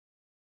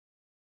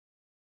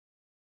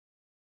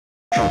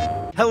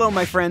Hello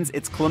my friends,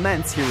 it's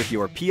Clements here with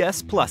your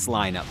PS Plus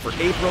lineup for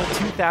April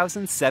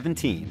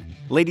 2017.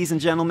 Ladies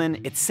and gentlemen,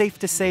 it's safe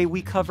to say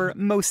we cover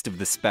most of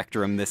the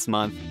spectrum this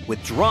month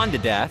with Drawn to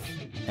Death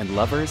and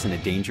Lovers in a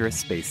Dangerous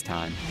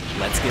Space-Time.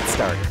 Let's get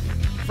started.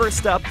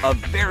 First up, a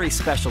very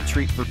special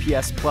treat for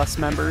PS Plus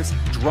members,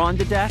 Drawn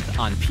to Death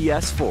on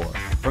PS4.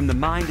 From the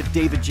mind of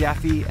David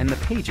Jaffe and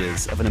the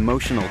pages of an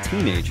emotional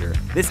teenager,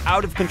 this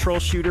out-of-control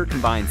shooter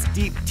combines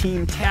deep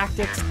team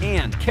tactics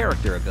and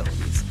character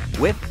abilities,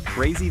 with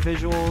crazy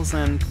visuals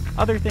and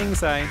other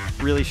things I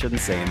really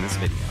shouldn't say in this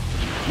video.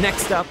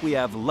 Next up, we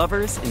have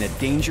Lovers in a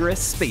Dangerous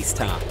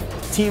Space-Time.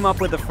 Team up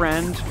with a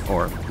friend,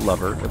 or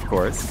lover, of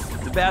course,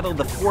 to battle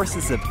the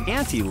forces of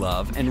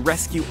anti-love and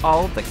rescue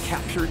all the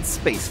captured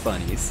space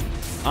bunnies.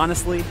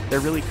 Honestly, there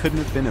really couldn't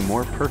have been a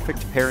more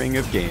perfect pairing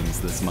of games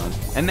this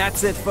month. And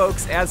that's it,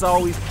 folks. As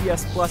always,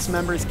 PS Plus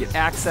members get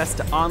access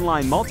to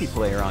online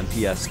multiplayer on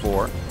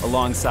PS4,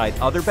 alongside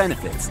other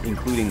benefits,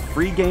 including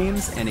free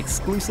games and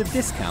exclusive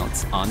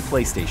discounts on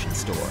PlayStation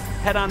Store.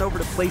 Head on over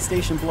to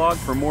PlayStation Blog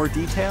for more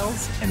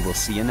details, and we'll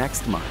see you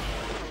next month.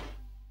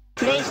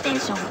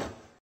 PlayStation